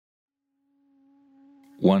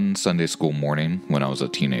One Sunday school morning when I was a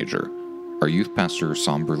teenager, our youth pastor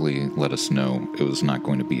somberly let us know it was not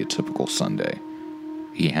going to be a typical Sunday.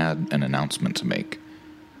 He had an announcement to make.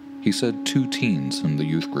 He said 2 teens in the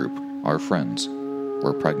youth group, our friends,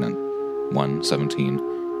 were pregnant, one 17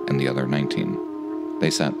 and the other 19.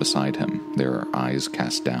 They sat beside him, their eyes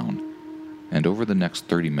cast down, and over the next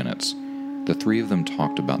 30 minutes, the 3 of them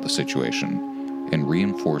talked about the situation and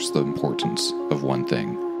reinforced the importance of one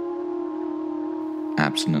thing: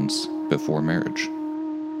 abstinence before marriage.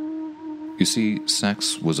 You see,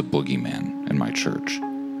 sex was a boogeyman in my church,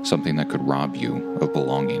 something that could rob you of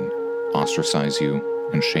belonging, ostracize you,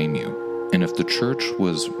 and shame you. And if the church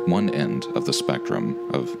was one end of the spectrum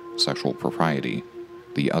of sexual propriety,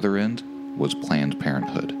 the other end was Planned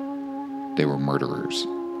Parenthood. They were murderers,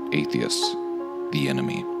 atheists, the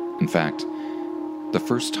enemy. In fact, the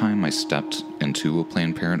first time I stepped into a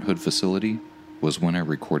Planned Parenthood facility was when I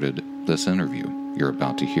recorded this interview you're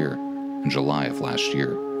about to hear in July of last year.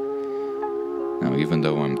 Now, even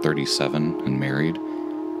though I'm 37 and married,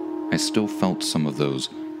 I still felt some of those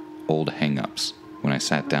old hang-ups when I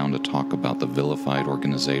sat down to talk about the vilified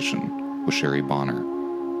organization with Sheri Bonner.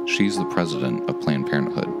 She's the president of Planned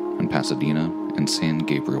Parenthood in Pasadena and San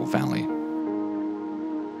Gabriel Valley.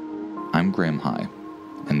 I'm Graham High,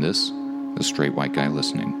 and this is Straight White Guy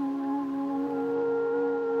Listening.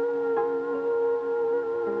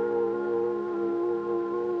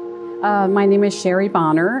 My name is Sheri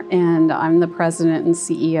Bonner, and I'm the president and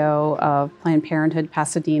CEO of Planned Parenthood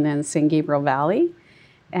Pasadena and San Gabriel Valley.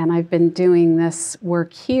 And I've been doing this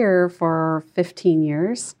work here for 15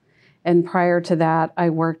 years. And prior to that, I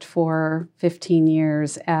worked for 15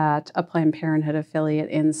 years at a Planned Parenthood affiliate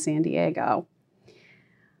in San Diego.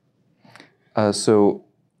 So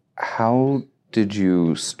how did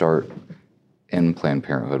you start in Planned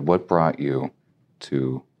Parenthood? What brought you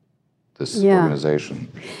to this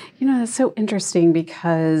organization? You know, it's so interesting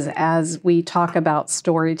because as we talk about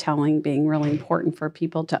storytelling being really important for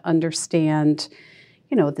people to understand,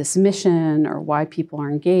 you know, this mission or why people are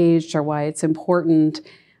engaged or why it's important,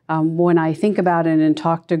 when I think about it and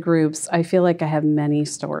talk to groups, I feel like I have many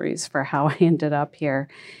stories for how I ended up here.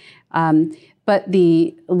 But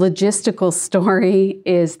the logistical story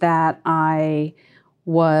is that I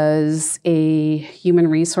was a human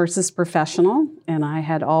resources professional, and I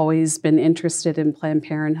had always been interested in Planned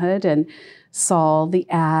Parenthood and saw the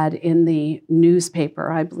ad in the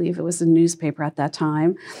newspaper. I believe it was a newspaper at that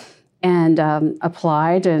time, and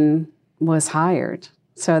applied and was hired.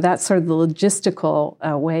 So that's sort of the logistical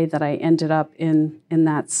way that I ended up in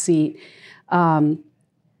that seat. But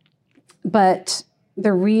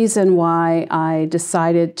the reason why I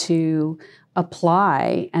decided to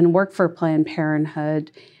apply and work for Planned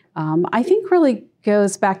Parenthood, I think really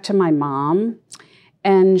goes back to my mom.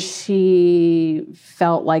 And she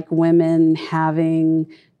felt like women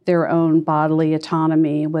having their own bodily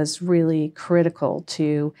autonomy was really critical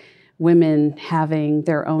to women having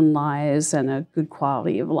their own lives and a good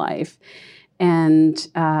quality of life. And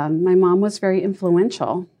my mom was very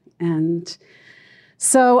influential. And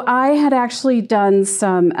so I had actually done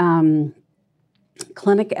some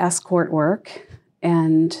clinic escort work,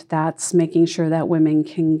 and that's making sure that women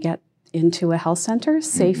can get into a health center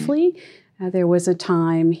safely. Mm-hmm. There was a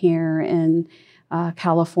time here in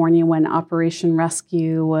California when Operation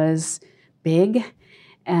Rescue was big,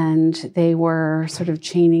 and they were sort of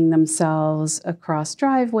chaining themselves across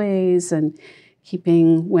driveways and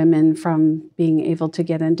keeping women from being able to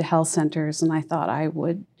get into health centers, and I thought I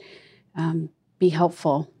would be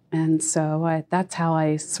helpful. And so that's how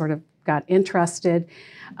I sort of got interested.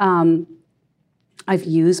 I've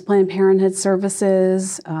used Planned Parenthood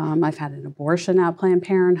services. I've had an abortion at Planned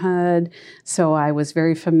Parenthood. So I was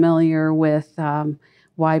very familiar with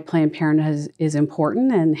why Planned Parenthood is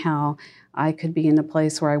important and how I could be in a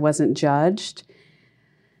place where I wasn't judged.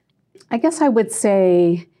 I guess I would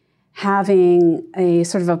say having a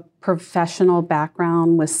sort of a professional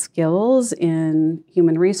background with skills in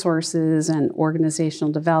human resources and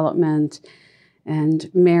organizational development, and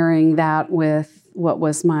marrying that with what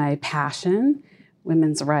was my passion,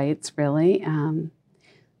 women's rights, really.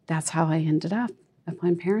 That's how I ended up at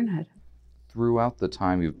Planned Parenthood. Throughout the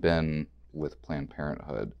time you've been with Planned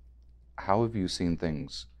Parenthood, how have you seen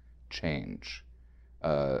things change?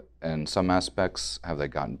 In some aspects, have they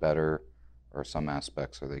gotten better, or some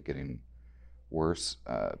aspects are they getting worse?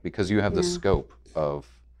 Because you have the scope of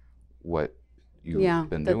what you've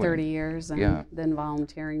been doing. The 30 years and then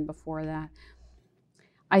volunteering before that.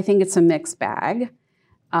 I think it's a mixed bag.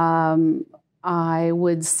 I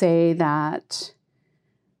would say that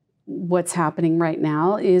what's happening right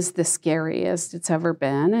now is the scariest it's ever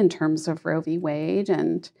been in terms of Roe v. Wade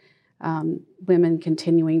and women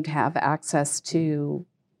continuing to have access to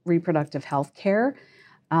reproductive health care.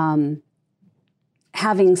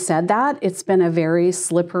 Having said that, it's been a very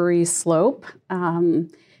slippery slope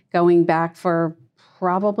going back for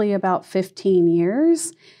probably about 15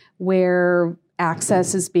 years, where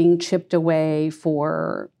access is being chipped away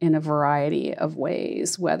in a variety of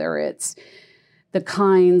ways, whether it's the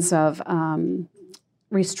kinds of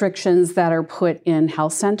restrictions that are put in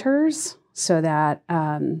health centers so that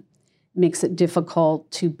makes it difficult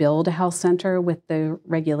to build a health center with the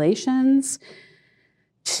regulations,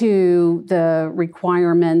 to the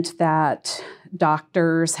requirement that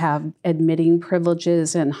doctors have admitting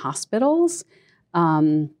privileges in hospitals,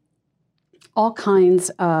 all kinds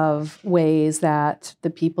of ways that the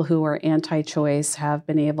people who are anti-choice have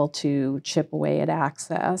been able to chip away at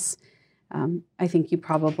access. I think you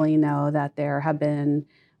probably know that there have been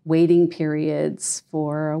waiting periods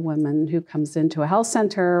for a woman who comes into a health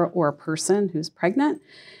center, or a person who's pregnant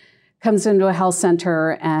comes into a health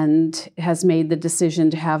center and has made the decision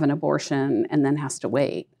to have an abortion and then has to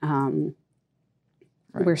wait. Right.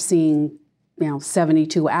 We're seeing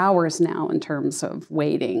 72 hours now in terms of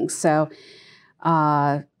waiting. So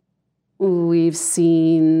we've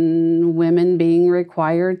seen women being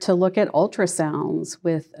required to look at ultrasounds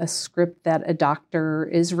with a script that a doctor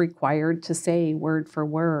is required to say word for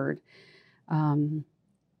word.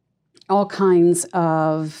 All kinds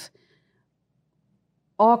of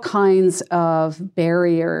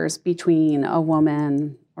barriers between a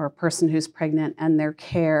woman or a person who's pregnant and their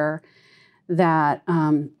care that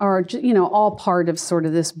are all part of sort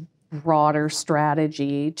of this broader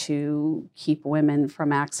strategy to keep women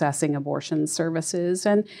from accessing abortion services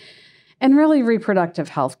and really reproductive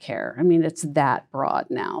health care. I mean, it's that broad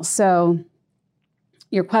now. So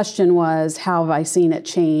your question was, how have I seen it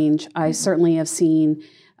change? I certainly have seen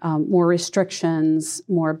more restrictions,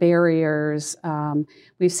 more barriers.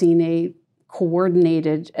 We've seen a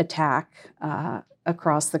coordinated attack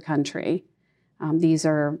across the country. These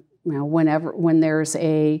are, when there's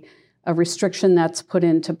a restriction that's put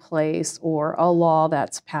into place or a law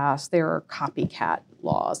that's passed, there are copycat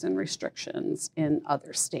laws and restrictions in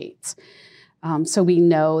other states. So we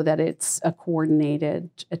know that it's a coordinated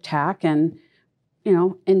attack and,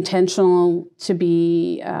 intentional to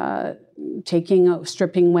be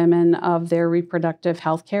stripping women of their reproductive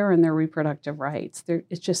health care and their reproductive rights.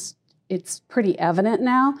 It's pretty evident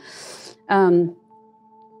now.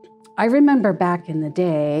 I remember back in the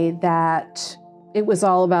day that it was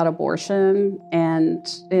all about abortion, and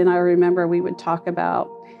I remember we would talk about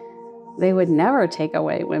they would never take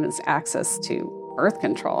away women's access to birth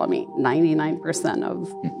control. I mean, 99%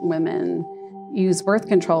 of women use birth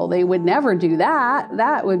control. They would never do that.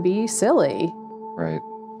 That would be silly. Right.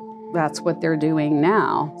 That's what they're doing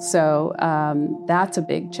now. So that's a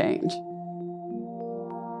big change.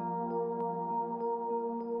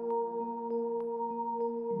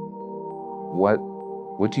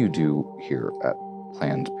 What do you do here at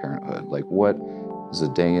Planned Parenthood? Like, what is a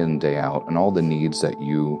day in, day out, and all the needs that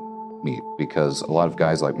you meet? Because a lot of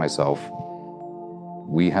guys like myself,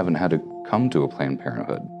 we haven't had to come to a Planned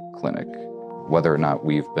Parenthood clinic, whether or not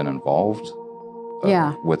we've been involved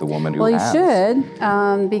with a woman who has. Well, you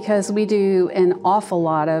should, because we do an awful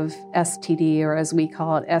lot of STD, or as we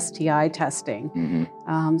call it, STI testing.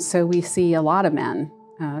 Mm-hmm. So we see a lot of men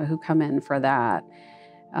who come in for that.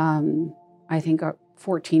 I think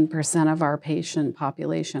 14% of our patient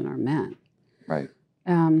population are men. Right.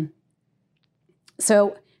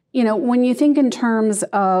 So, when you think in terms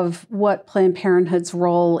of what Planned Parenthood's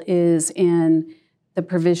role is in the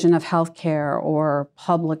provision of health care or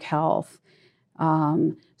public health,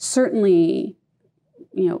 certainly,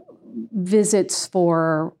 visits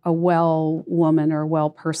for a well woman or well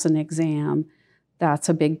person exam, that's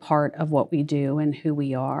a big part of what we do and who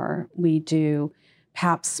we are. We do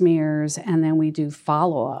Pap smears, and then we do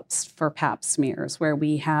follow-ups for Pap smears, where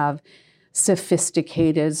we have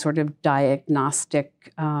sophisticated sort of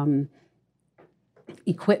diagnostic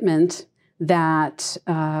equipment that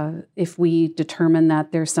if we determine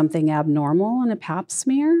that there's something abnormal in a Pap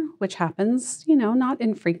smear, which happens, not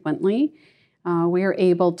infrequently, we are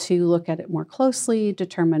able to look at it more closely,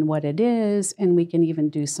 determine what it is, and we can even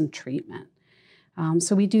do some treatment.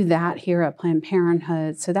 So we do that here at Planned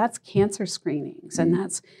Parenthood. So that's cancer screenings, and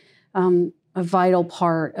that's a vital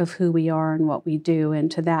part of who we are and what we do.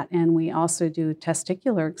 And to that end, we also do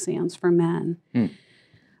testicular exams for men.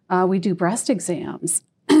 We do breast exams.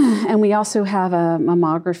 And we also have a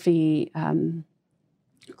mammography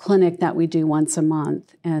clinic that we do once a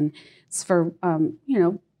month. And it's for,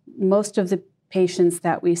 most of the patients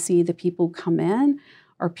that we see, the people who come in,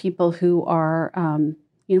 are people who are,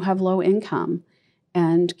 have low income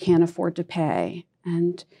and can't afford to pay.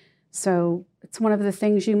 And so it's one of the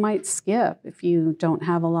things you might skip if you don't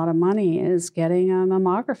have a lot of money is getting a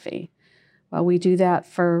mammography. Well, we do that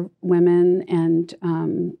for women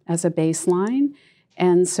and as a baseline.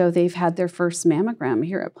 And so they've had their first mammogram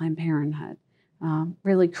here at Planned Parenthood.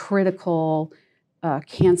 Really critical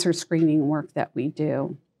cancer screening work that we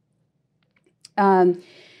do.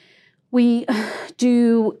 We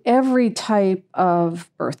do every type of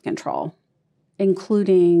birth control,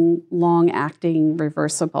 including long-acting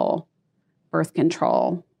reversible birth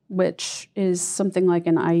control, which is something like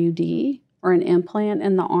an IUD or an implant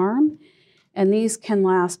in the arm. And these can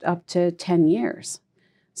last up to 10 years.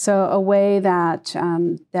 So a way that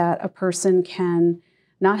a person can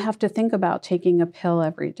not have to think about taking a pill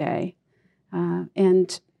every day.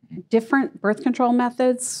 And different birth control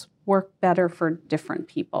methods work better for different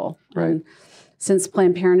people. Right. And since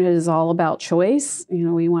Planned Parenthood is all about choice,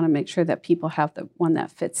 we want to make sure that people have the one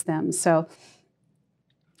that fits them. So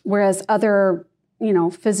whereas other,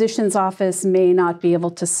 physician's office may not be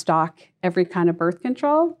able to stock every kind of birth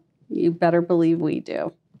control, you better believe we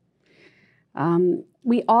do.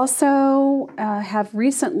 We also have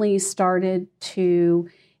recently started to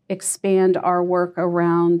expand our work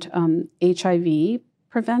around HIV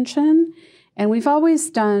prevention. And we've always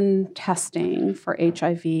done testing for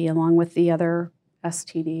HIV along with the other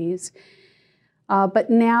STDs. But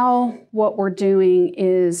now what we're doing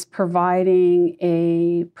is providing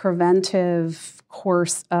a preventive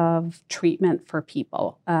course of treatment for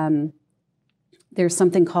people. There's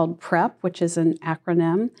something called PrEP, which is an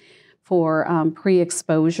acronym for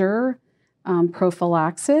pre-exposure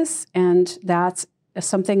prophylaxis, and that's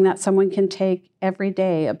something that someone can take every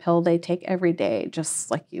day, a pill they take every day, just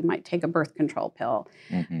like you might take a birth control pill.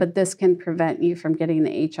 Mm-hmm. But this can prevent you from getting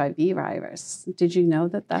the HIV virus. Did you know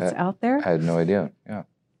that that's out there? I had no idea, yeah.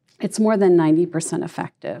 It's more than 90%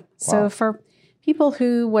 effective. Wow. So for people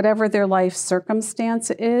who, whatever their life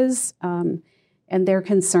circumstance is, and they're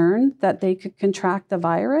concerned that they could contract the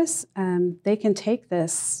virus, they can take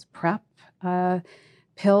this PrEP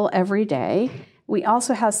pill every day. We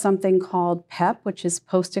also have something called PEP, which is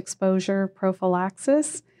post-exposure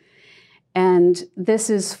prophylaxis. And this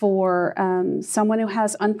is for someone who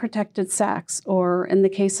has unprotected sex, or in the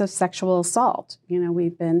case of sexual assault.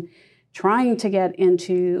 We've been trying to get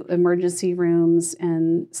into emergency rooms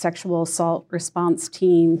and sexual assault response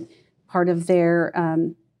team. Part of their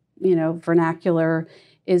vernacular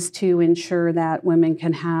is to ensure that women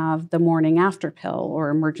can have the morning after pill, or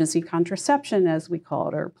emergency contraception, as we call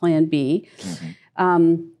it, or Plan B.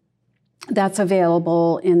 Mm-hmm. That's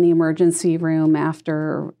available in the emergency room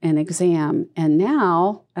after an exam. And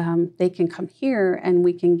now they can come here and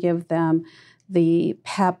we can give them the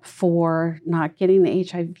PEP for not getting the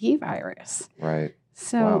HIV virus. Right.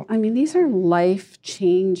 So, wow. These are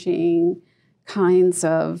life-changing kinds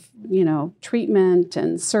of, treatment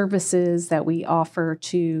and services that we offer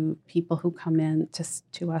to people who come in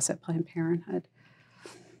to us at Planned Parenthood.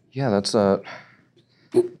 Yeah, that's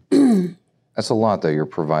that's a lot that you're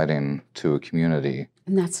providing to a community.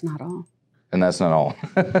 And that's not all. And that's not all.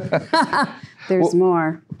 There's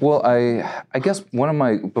more. Well, I guess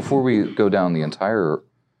before we go down the entire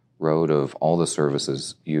road of all the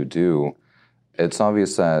services you do, it's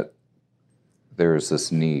obvious that there's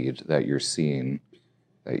this need that you're seeing,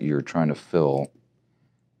 that you're trying to fill,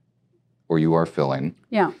 or you are filling,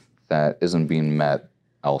 yeah, that isn't being met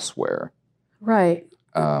elsewhere. Right.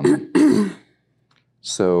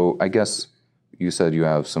 So I guess you said you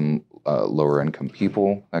have some lower income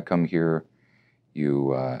people that come here.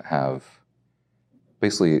 You have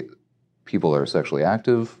basically people that are sexually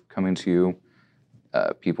active coming to you,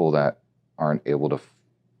 people that aren't able to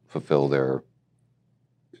fulfill their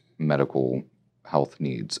medical health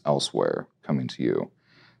needs elsewhere coming to you.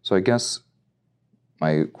 So I guess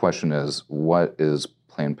my question is, what is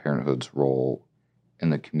Planned Parenthood's role in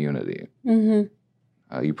the community?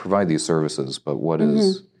 Mm-hmm. You provide these services, but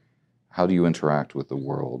how do you interact with the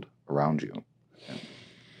world around you?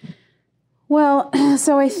 Well,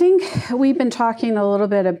 so I think we've been talking a little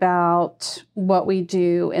bit about what we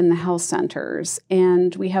do in the health centers,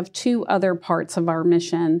 and we have two other parts of our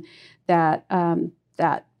mission that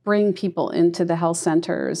bring people into the health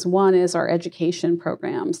centers. One is our education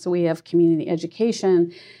program. So we have community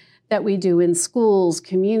education that we do in schools,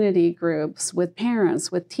 community groups, with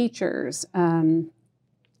parents, with teachers.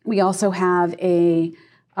 We also have a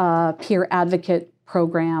peer advocate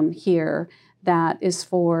program here that is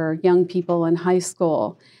for young people in high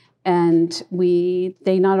school. And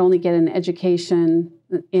they not only get an education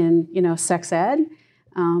in sex ed,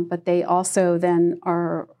 but they also then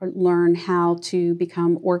learn how to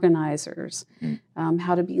become organizers,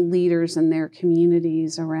 how to be leaders in their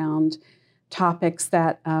communities around topics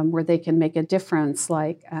that where they can make a difference.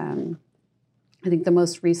 Like I think the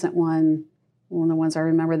most recent one of the ones I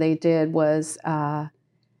remember they did was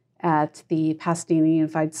at the Pasadena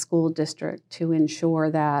Unified School District to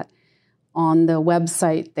ensure that on the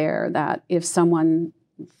website there, that if someone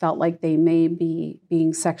felt like they may be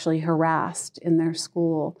being sexually harassed in their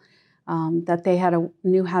school, that they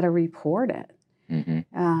knew how to report it.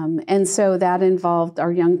 Mm-hmm. And so that involved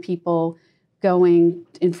our young people going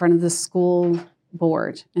in front of the school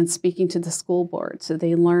board and speaking to the school board. So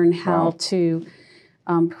they learn how to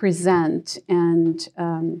present and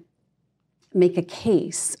make a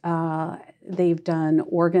case. They've done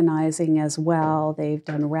organizing as well. They've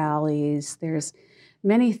done rallies. There's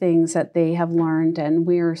many things that they have learned, and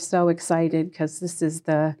we're so excited because this is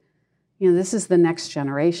the next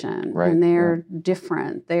generation, right. And they're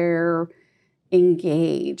different. They're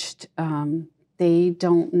engaged. They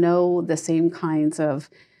don't know the same kinds of,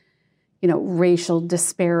 racial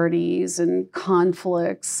disparities and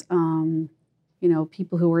conflicts.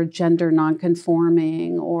 People who are gender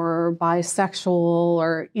nonconforming or bisexual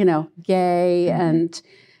or, gay. Mm-hmm.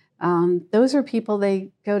 And those are people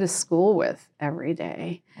they go to school with every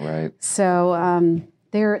day. Right. So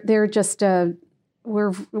they're just,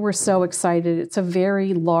 we're so excited. It's a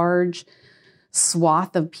very large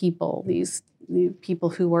swath of people, these people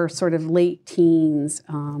who are sort of late teens,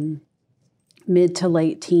 mid to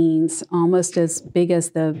late teens, almost as big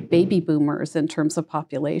as the baby boomers in terms of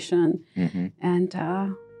population. Mm-hmm.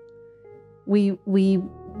 And we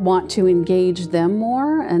want to engage them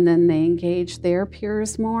more, and then they engage their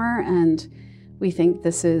peers more. And we think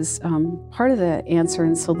this is part of the answer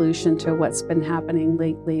and solution to what's been happening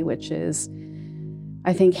lately, which is,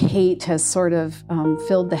 I think hate has sort of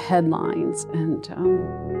filled the headlines. And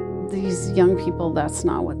these young people, that's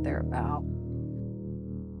not what they're about.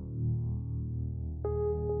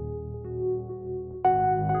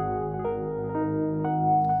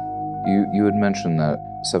 You had mentioned that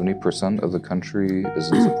 70% of the country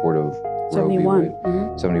is in support of Roe v. 71. Wade.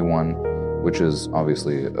 Mm-hmm. 71, which is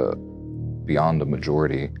obviously beyond a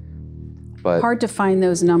majority. But hard to find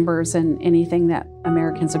those numbers in anything that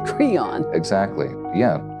Americans agree on. Exactly.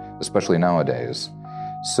 Yeah, especially nowadays.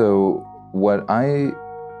 So what I'm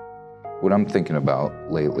thinking about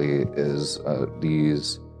lately is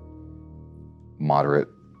these moderate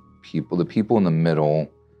people, the people in the middle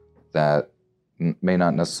that may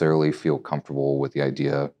not necessarily feel comfortable with the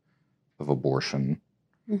idea of abortion,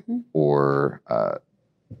 mm-hmm. or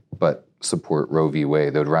but support Roe v.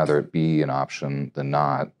 Wade. They'd rather it be an option than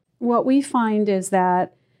not. What we find is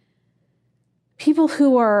that people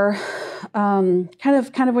who are kind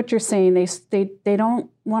of what you're saying, they don't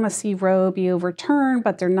want to see Roe be overturned,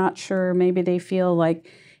 but they're not sure. Maybe they feel like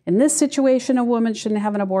in this situation a woman shouldn't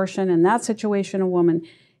have an abortion, in that situation a woman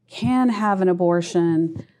can have an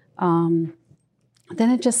abortion. Then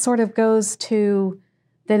it just sort of goes to,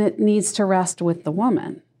 then it needs to rest with the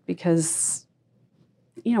woman because,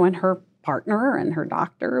 and her partner and her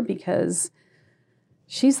doctor, because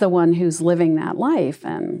she's the one who's living that life.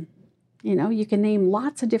 And, you can name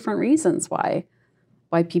lots of different reasons why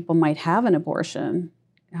people might have an abortion.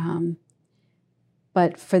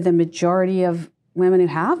 But for the majority of women who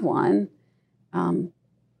have one,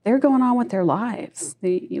 they're going on with their lives.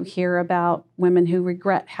 You hear about women who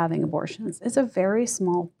regret having abortions. It's a very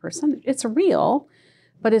small percentage. It's real,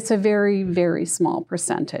 but it's a very, very small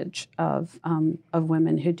percentage of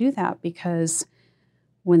women who do that because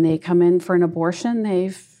when they come in for an abortion,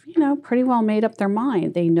 they've pretty well made up their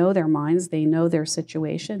mind. They know their minds. They know their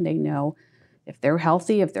situation. They know if they're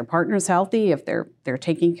healthy, if their partner's healthy, if they're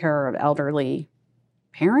taking care of elderly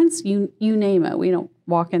parents. You name it. We don't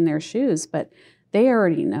walk in their shoes, but they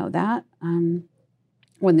already know that.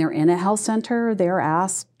 When they're in a health center, they're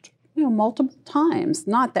asked, multiple times.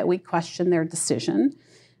 Not that we question their decision,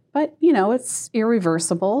 but, it's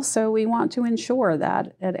irreversible. So we want to ensure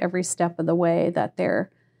that at every step of the way that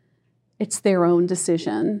it's their own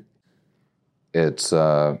decision. It's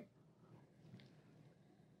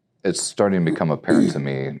starting to become apparent to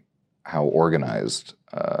me how organized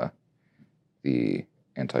the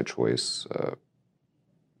anti-choice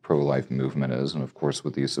pro-life movement is, and of course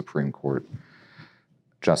with these Supreme Court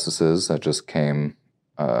justices that just came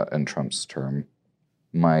in Trump's term.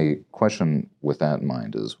 My question with that in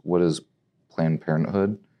mind is, what is Planned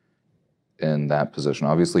Parenthood in that position?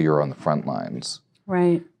 Obviously you're on the front lines.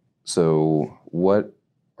 Right. So what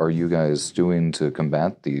are you guys doing to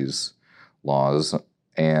combat these laws,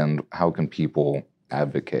 and how can people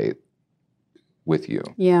advocate with you?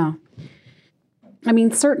 Yeah. I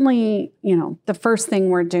mean, certainly, the first thing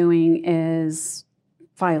we're doing is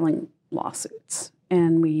filing lawsuits.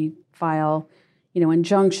 And we file,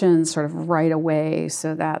 injunctions sort of right away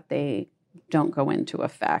so that they don't go into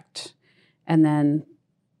effect. And then,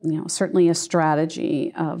 certainly a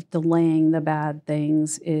strategy of delaying the bad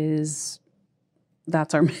things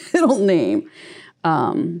that's our middle name.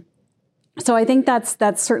 So I think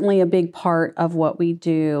that's certainly a big part of what we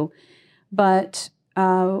do. But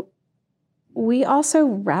we also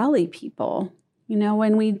rally people,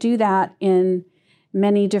 when we do that in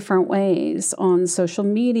many different ways, on social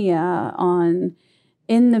media,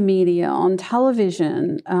 in the media, on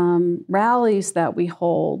television, rallies that we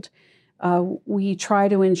hold. We try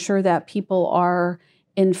to ensure that people are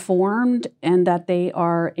informed and that they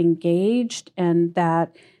are engaged and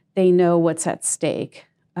that they know what's at stake.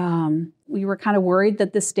 We were kind of worried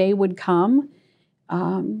that this day would come,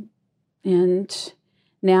 and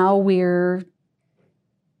now we have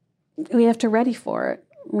to ready for it.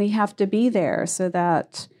 We have to be there so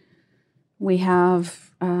that we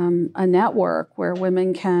have a network where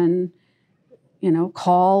women can,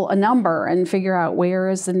 call a number and figure out where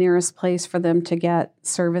is the nearest place for them to get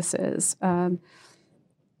services.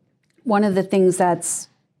 One of the things that's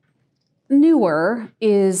newer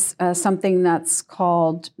is something that's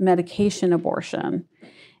called medication abortion.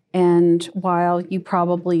 And while you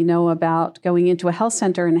probably know about going into a health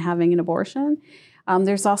center and having an abortion,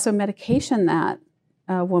 there's also medication that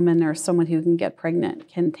a woman or someone who can get pregnant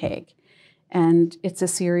can take. And it's a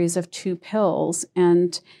series of 2 pills.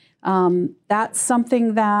 And that's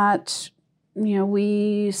something that,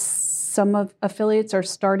 some of affiliates are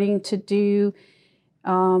starting to do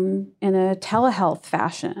in a telehealth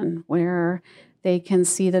fashion where they can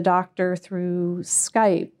see the doctor through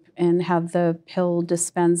Skype and have the pill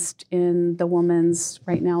dispensed in the woman's,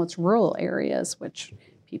 right now it's rural areas, which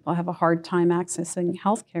people have a hard time accessing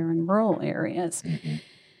healthcare in rural areas.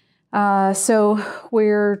 Mm-hmm. So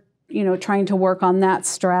we're, trying to work on that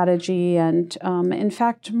strategy. And in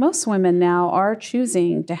fact, most women now are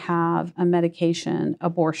choosing to have a medication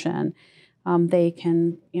abortion. They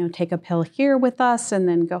can, take a pill here with us and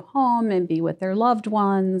then go home and be with their loved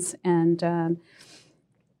ones. And a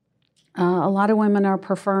lot of women are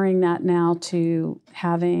preferring that now to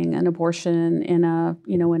having an abortion in a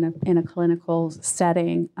clinical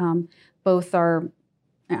setting. Both are,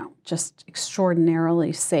 just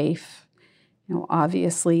extraordinarily safe.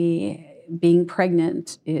 Obviously, being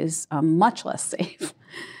pregnant is much less safe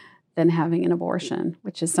than having an abortion,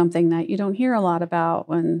 which is something that you don't hear a lot about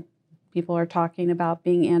when people are talking about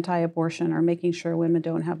being anti-abortion or making sure women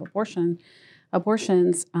don't have abortions.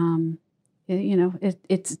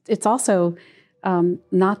 It's also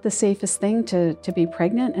not the safest thing to be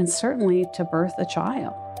pregnant and certainly to birth a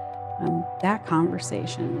child. That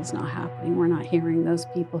conversation is not happening. We're not hearing those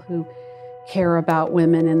people who care about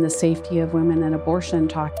women and the safety of women and abortion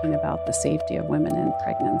talking about the safety of women in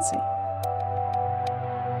pregnancy.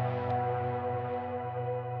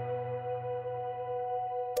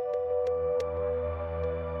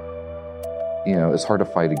 It's hard to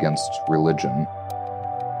fight against religion.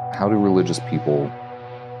 How do religious people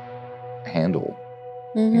handle,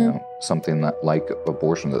 something that like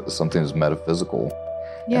abortion, that something is metaphysical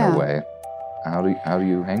in a way? How do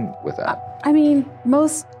you hang with that? I mean,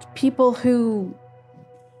 most people who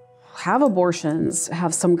have abortions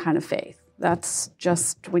have some kind of faith. That's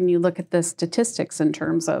just when you look at the statistics in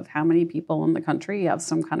terms of how many people in the country have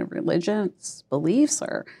some kind of religious beliefs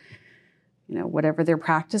or, whatever their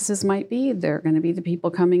practices might be, they're going to be the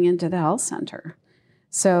people coming into the health center.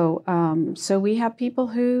 So we have people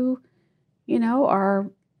who,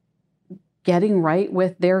 are getting right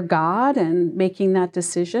with their God and making that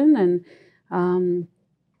decision. And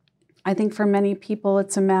I think for many people,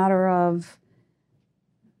 it's a matter of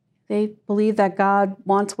they believe that God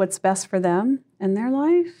wants what's best for them in their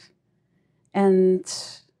life, and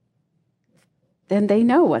then they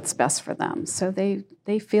know what's best for them. So they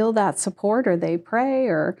feel that support, or they pray,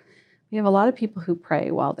 or we have a lot of people who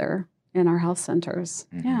pray while they're in our health centers.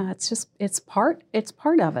 Mm-hmm. Yeah, it's part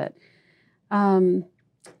of it.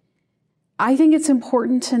 I think it's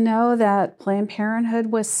important to know that Planned Parenthood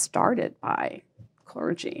was started by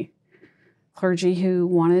clergy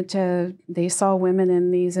who they saw women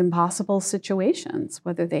in these impossible situations,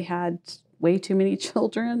 whether they had way too many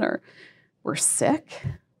children or were sick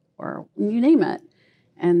or you name it.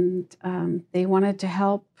 And they wanted to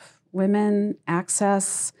help women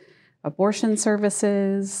access abortion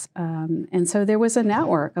services. And so there was a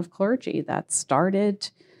network of clergy that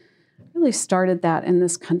really started that in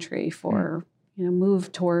this country for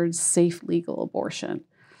move towards safe legal abortion.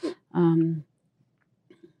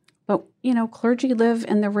 But clergy live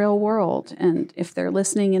in the real world, and if they're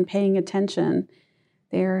listening and paying attention,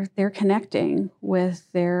 they're connecting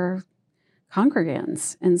with their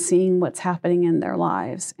congregants and seeing what's happening in their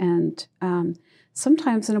lives. And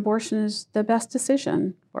sometimes an abortion is the best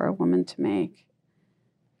decision for a woman to make.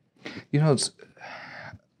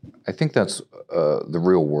 I think that's the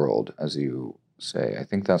real world, as you say. I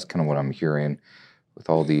think that's kind of what I'm hearing with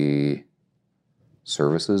all the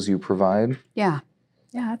services you provide. Yeah,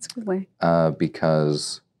 that's a good way.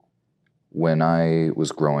 Because when I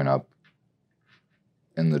was growing up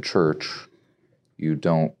in the church, you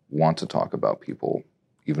don't want to talk about people,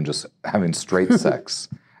 even just having straight sex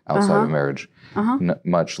outside of marriage,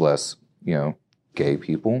 much less, gay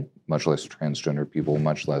people, much less transgender people,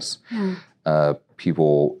 much less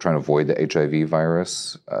people trying to avoid the HIV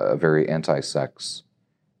virus, a very anti-sex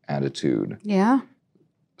attitude. Yeah.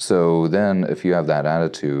 So then if you have that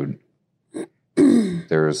attitude,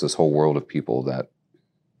 there's this whole world of people that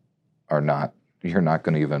you're not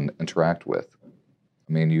going to even interact with.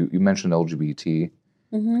 I mean, you mentioned LGBT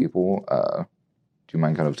people. Do you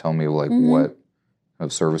mind kind of telling me what kind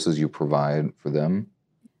of services you provide for them?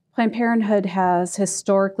 Planned Parenthood has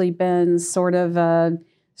historically been sort of a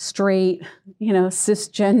straight,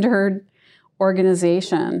 cisgendered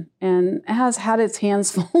organization, and has had its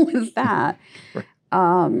hands full with that. Right.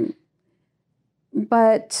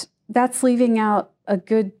 But that's leaving out a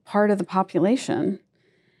good part of the population.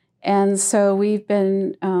 And so we've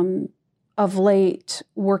been, of late,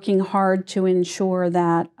 working hard to ensure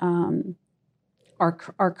that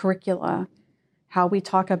our curricula, how we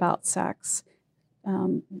talk about sex,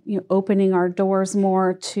 opening our doors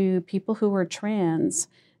more to people who are trans,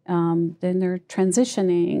 then they're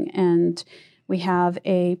transitioning. And we have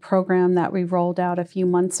a program that we rolled out a few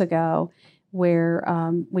months ago where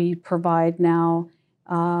we provide now,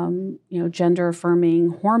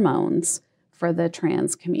 gender-affirming hormones for the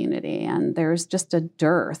trans community. And there's just a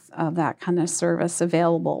dearth of that kind of service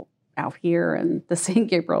available out here in the St.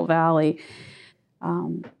 Gabriel Valley.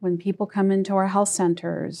 When people come into our health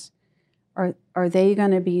centers, are they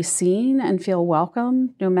going to be seen and feel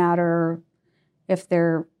welcome, no matter if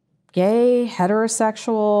they're gay,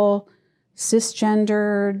 heterosexual,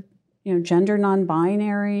 cisgendered, gender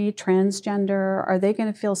non-binary, transgender? Are they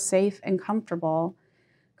going to feel safe and comfortable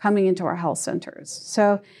coming into our health centers?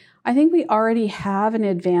 So I think we already have an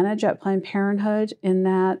advantage at Planned Parenthood in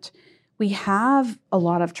that we have a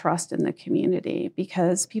lot of trust in the community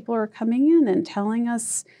because people are coming in and telling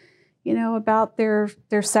us, about their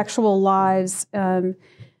sexual lives. Maybe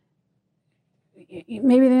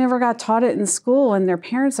they never got taught it in school, and their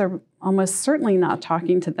parents are almost certainly not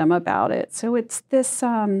talking to them about it. So it's this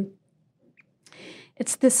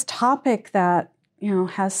topic that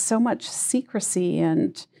has so much secrecy,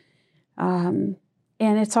 and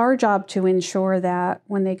it's our job to ensure that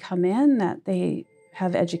when they come in, that they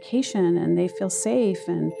have education and they feel safe,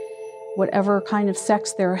 and whatever kind of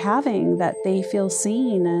sex they're having, that they feel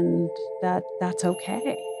seen and that's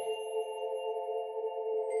okay.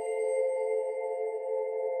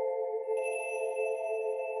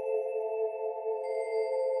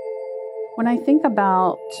 When I think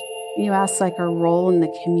about, you asked like our role in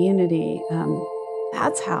the community,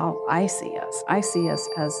 that's how I see us. I see us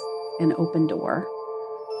as an open door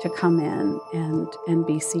to come in and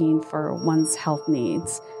be seen for one's health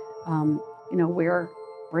needs.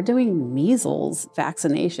 We're doing measles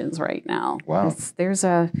vaccinations right now. Wow. There's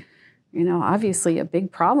obviously a big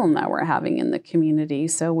problem that we're having in the community.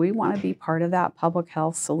 So we want to be part of that public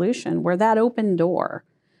health solution. We're that open door.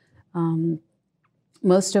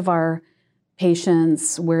 Most of our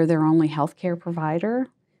patients, we're their only healthcare provider.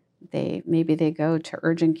 Maybe they go to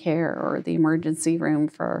urgent care or the emergency room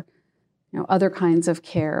for other kinds of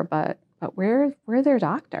care, but we're their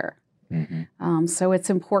doctor. Mm-hmm. So it's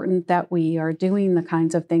important that we are doing the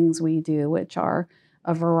kinds of things we do, which are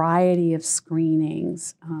a variety of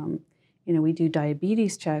screenings. We do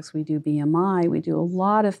diabetes checks, we do BMI, we do a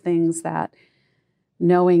lot of things that,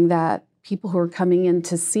 knowing that people who are coming in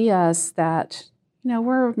to see us, that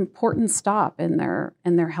we're an important stop in their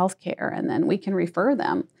healthcare, and then we can refer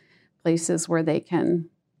them places where they can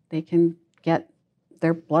get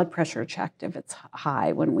their blood pressure checked if it's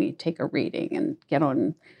high when we take a reading, and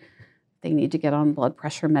they need to get on blood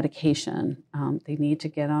pressure medication. They need to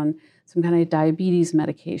get on some kind of diabetes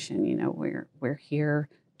medication. We're here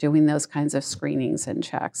doing those kinds of screenings and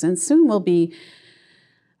checks. And soon we'll be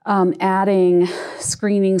adding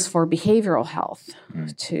screenings for behavioral health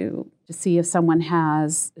to see if someone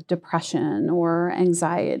has depression or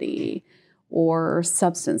anxiety or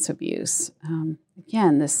substance abuse.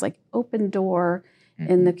 Again, this like open door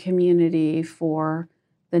in the community for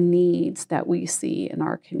the needs that we see in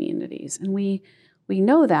our communities. And we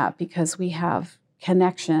know that because we have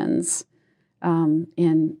connections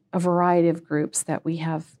in a variety of groups that we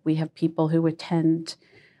have people who attend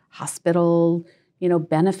hospital,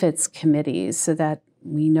 benefits committees so that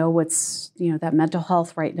we know what's, that mental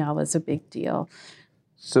health right now is a big deal.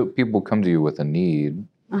 So people come to you with a need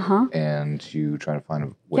and you try to find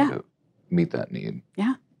a way to meet that need.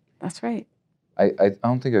 Yeah, that's right. I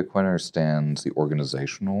don't think I quite understand the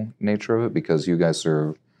organizational nature of it because you guys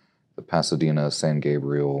serve the Pasadena, San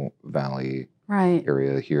Gabriel Valley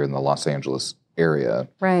area here in the Los Angeles area.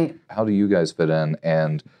 Right. How do you guys fit in,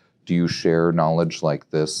 and do you share knowledge like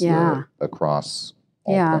this across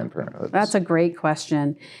all Planned Parenthoods? That's a great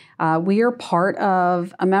question. We are part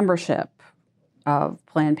of a membership of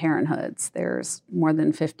Planned Parenthoods. There's more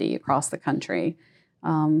than 50 across the country.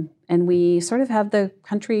 And we sort of have the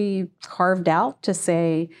country carved out to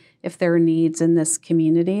say if there are needs in this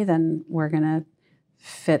community, then we're going to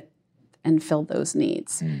fit and fill those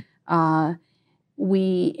needs. And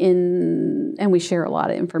we share a lot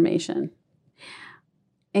of information.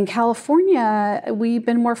 In California, we've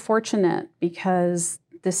been more fortunate because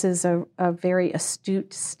this is a very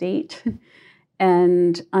astute state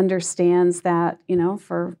and understands that,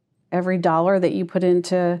 for every dollar that you put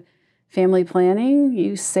into family planning,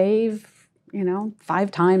 you save,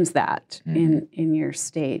 5 times that in your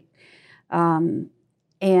state. And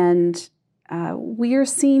we are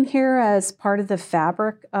seen here as part of the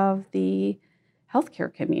fabric of the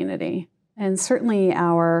healthcare community. And certainly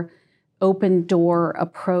our open door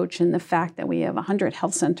approach and the fact that we have 100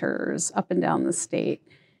 health centers up and down the state.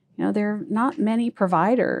 There are not many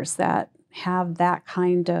providers that have that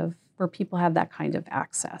where people have that kind of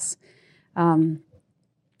access.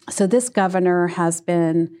 So this governor has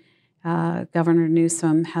been, Governor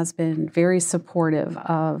Newsom has been very supportive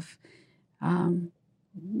of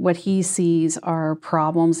what he sees are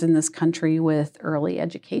problems in this country with early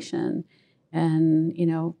education and,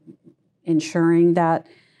 ensuring that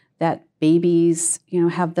babies,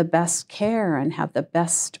 have the best care and have the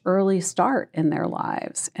best early start in their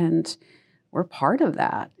lives. And we're part of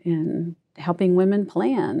that in helping women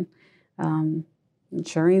plan,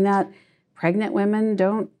 ensuring that pregnant women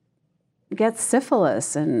don't get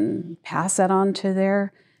syphilis and pass that on to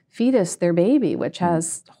their fetus, their baby, which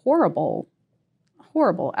has horrible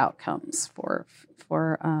outcomes for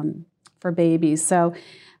babies. So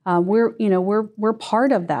we're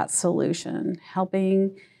part of that solution,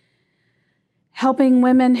 helping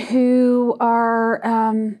women who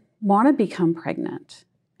are want to become pregnant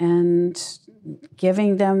and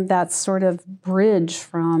giving them that sort of bridge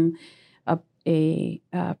from a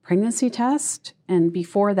pregnancy test, and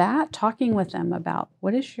before that, talking with them about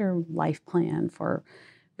what is your life plan for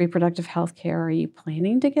reproductive health care. Are you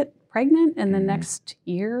planning to get pregnant in the next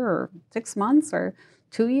year or 6 months or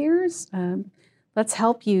 2 years? Let's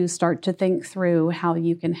help you start to think through how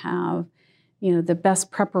you can have, the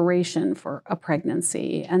best preparation for a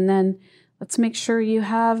pregnancy. And then let's make sure you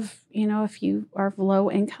have, if you are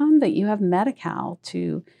low income, that you have Medi-Cal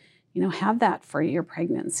to, have that for your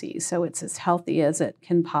pregnancy so it's as healthy as it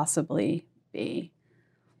can possibly be.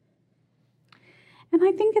 And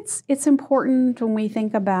I think it's important when we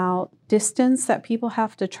think about distance that people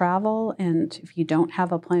have to travel, and if you don't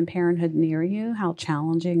have a Planned Parenthood near you, how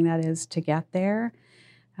challenging that is to get there.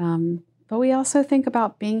 But we also think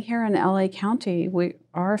about being here in LA County.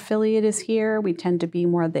 Our affiliate is here. We tend to be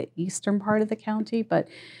more the eastern part of the county, but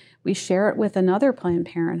we share it with another Planned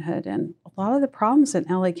Parenthood. And a lot of the problems in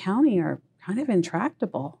LA County are kind of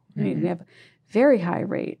intractable. I mean, we have a very high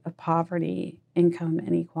rate of poverty, income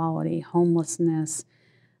inequality, homelessness.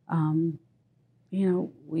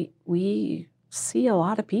 We see a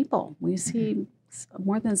lot of people. We see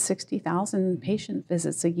more than 60,000 patient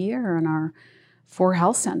visits a year in our 4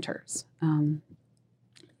 health centers.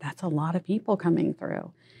 That's a lot of people coming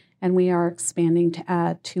through. And we are expanding to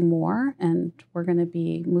add 2 more, and we're going to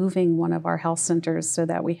be moving one of our health centers so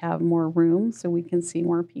that we have more room so we can see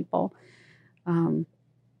more people.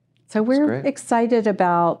 So we're excited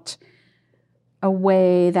about a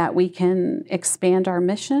way that we can expand our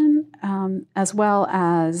mission, as well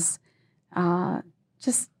as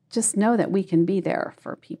just know that we can be there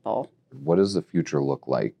for people. What does the future look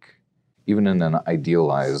like? Even in an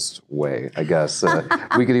idealized way, I guess.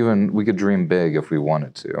 We could dream big if we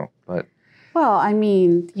wanted to, but. Well, I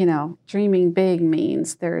mean, dreaming big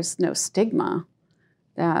means there's no stigma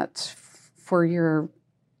that for your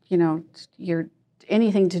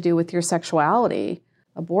anything to do with your sexuality,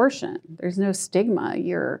 abortion. There's no stigma.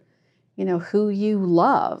 who you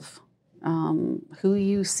love, who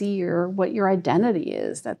you see, or what your identity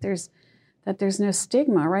is, that there's no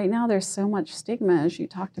stigma. Right now there's so much stigma, as you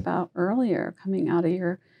talked about earlier, coming out of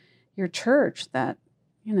your church, that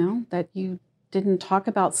that you didn't talk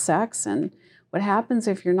about sex, and what happens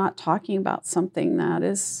if you're not talking about something that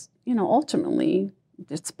is, ultimately,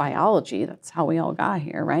 it's biology. That's how we all got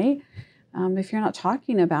here, right? If you're not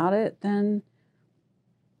talking about it, then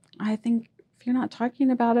I think if you're not talking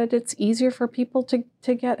about it, it's easier for people to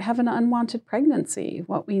have an unwanted pregnancy.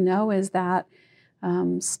 What we know is that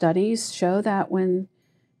studies show that when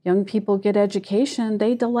young people get education,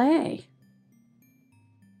 they delay.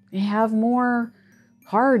 They have more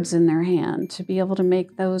cards in their hand to be able to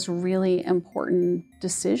make those really important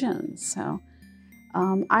decisions. So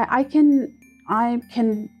I can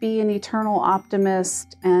be an eternal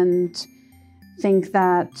optimist and think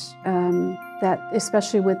that that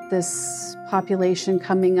especially with this population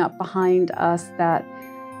coming up behind us, that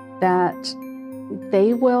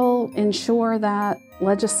they will ensure that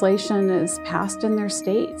legislation is passed in their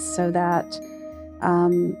states so that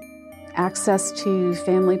access to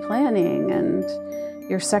family planning and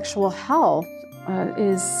your sexual health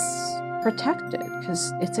is protected,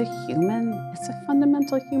 because it's a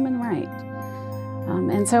fundamental human right.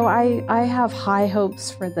 And so I have high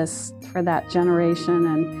hopes for that generation,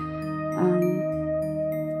 and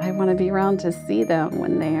I want to be around to see them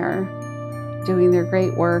when they are doing their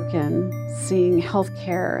great work and seeing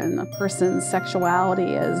healthcare and a person's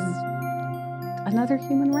sexuality as another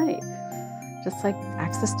human right, just like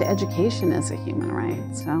access to education is a human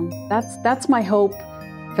right. So that's my hope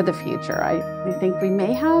for the future. I think we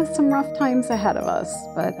may have some rough times ahead of us,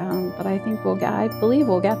 but I think I believe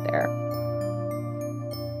we'll get there.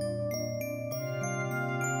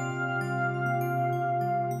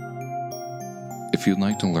 If you'd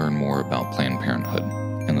like to learn more about Planned Parenthood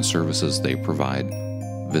and the services they provide,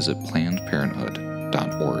 visit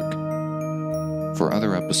plannedparenthood.org. For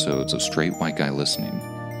other episodes of Straight White Guy Listening,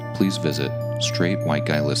 please visit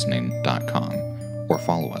straightwhiteguy.listening.com or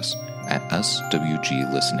follow us at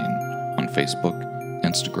SWG Listening on Facebook,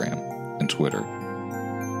 Instagram, and Twitter.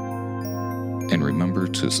 And remember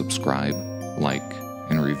to subscribe, like,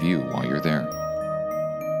 and review while you're there.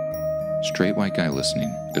 Straight White Guy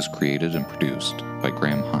Listening is created and produced by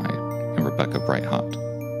Graham Hyde and Rebecca Brighthot.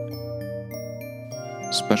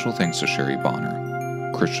 Special thanks to Sheri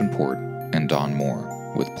Bonner, Christian Port, and Don Moore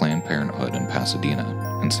with Planned Parenthood in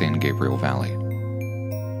Pasadena and San Gabriel Valley.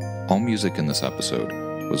 All music in this episode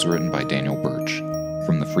was written by Daniel Birch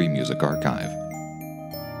from the Free Music Archive.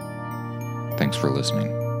 Thanks for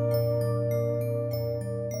listening.